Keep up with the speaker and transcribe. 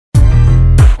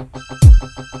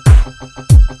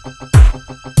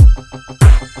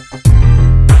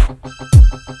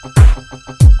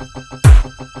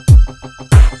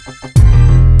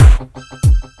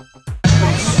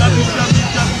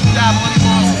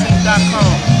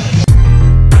gmail.com.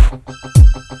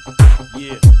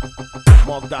 Yeah,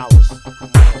 Mark Dollars.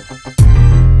 Come on.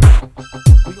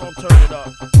 We gon' turn it up.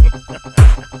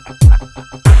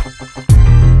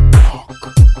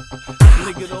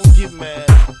 Nigga, don't get mad.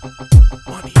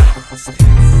 Money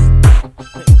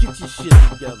get your shit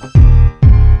together.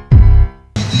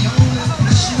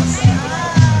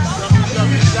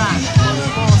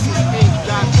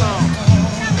 www.moneymonstersinc.com.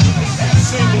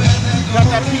 See me. Got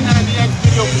that P90X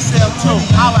video for sale too.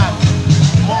 Holla at me.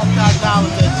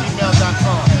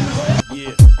 Mark.dollars@gmail.com.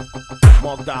 Yeah,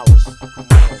 Mark Dollars. Come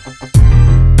on.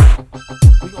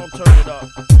 We gon' turn it up.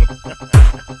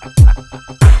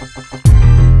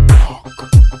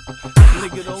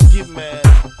 Nigga, don't get mad.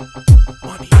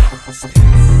 Money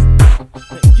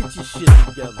get your shit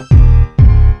together.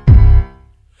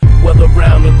 Whether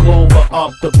round the globe or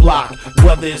up the block,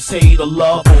 whether it's hate or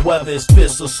love or whether it's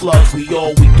fists or slugs, we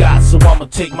all we got, so I'ma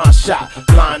take my shot,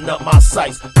 line up my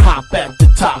sights, pop at the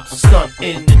top, stunt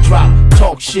in the drop,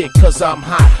 talk shit cause I'm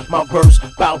hot, my verse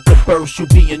bout to burst, you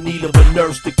be in need of a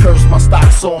nurse to curse, my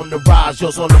stock's on the rise,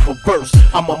 yours on the reverse,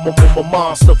 I'm a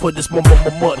monster for this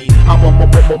money, I'm a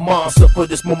monster for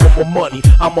this money,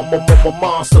 I'm a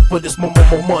monster for this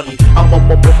money, I'm a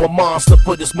monster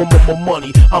for this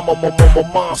money, I'm a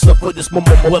monster for this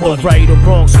moment. Whether right or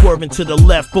wrong, swerving to the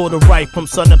left or the right, from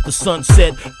sun up to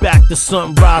sunset, back to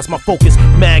sunrise. My focus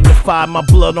magnified, my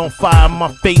blood on fire, my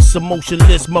face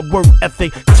emotionless, my work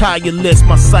ethic tireless,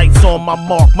 my sights on my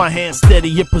mark, my hand steady,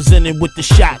 you're presented with the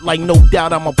shot, like no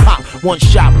doubt I'm a pop. One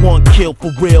shot, one kill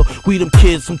for real. We them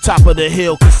kids from top of the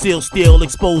hill, conceal steel,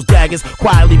 expose daggers,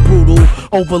 quietly brutal,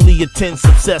 overly intense,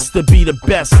 obsessed to be the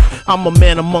best. I'm a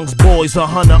man amongst boys, a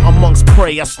hunter amongst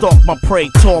prey. I stalk my prey,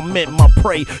 torment my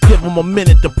prey. Give them a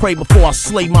minute to pray before I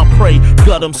slay my prey.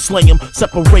 Gut them, sling them,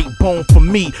 separate bone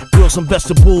from meat. Grill some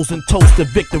vegetables and toast to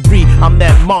victory. I'm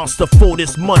that monster for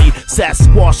this money.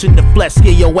 Sasquatch in the flesh,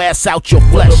 get your ass out your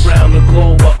flesh. Whether around the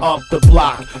globe or up the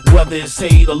block, whether it's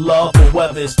hate or love or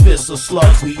whether it's fists or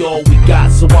slugs, we all we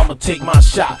got, so I'ma take my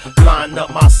shot, line up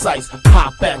my sights,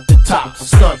 pop at the top,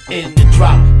 stunt in the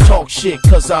drop, talk shit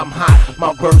cause I'm hot,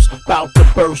 my verse bout to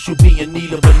burst, you be in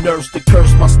need of a nurse to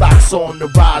curse, my stock's on the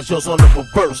rise, yours on the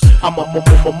reverse. I'm a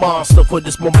monster for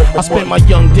this money. I spent my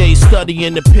young days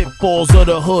studying the pitfalls of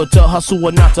the hood, to hustle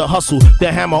or not to hustle,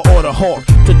 the hammer or the hawk,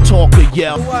 to talk or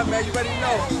yell. What, man? You already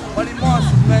know. Money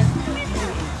monsters, man.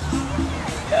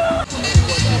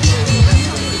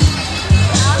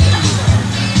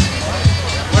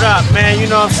 What up, man? You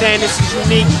know what I'm saying? This is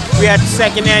unique. We at the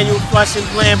second annual Flushing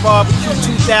Barbecue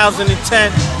 2010.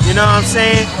 You know what I'm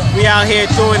saying? We out here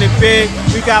doing it big.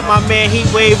 We got my man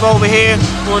Heatwave over here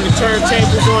on the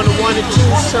turntables on the 1 and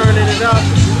 2s, turning it up.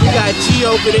 We got G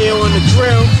over there on the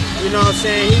grill. You know what I'm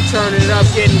saying? He turning it up,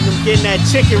 getting that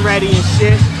chicken ready and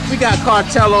shit. We got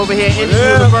Cartel over here in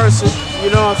the Universal. You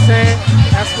know what I'm saying?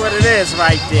 That's what it is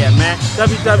right there, man.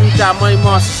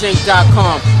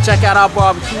 www.moneymonstersinc.com. Check out our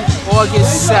barbecue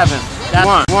August 7th. That's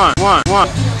one.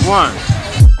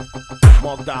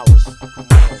 Mark Dollars.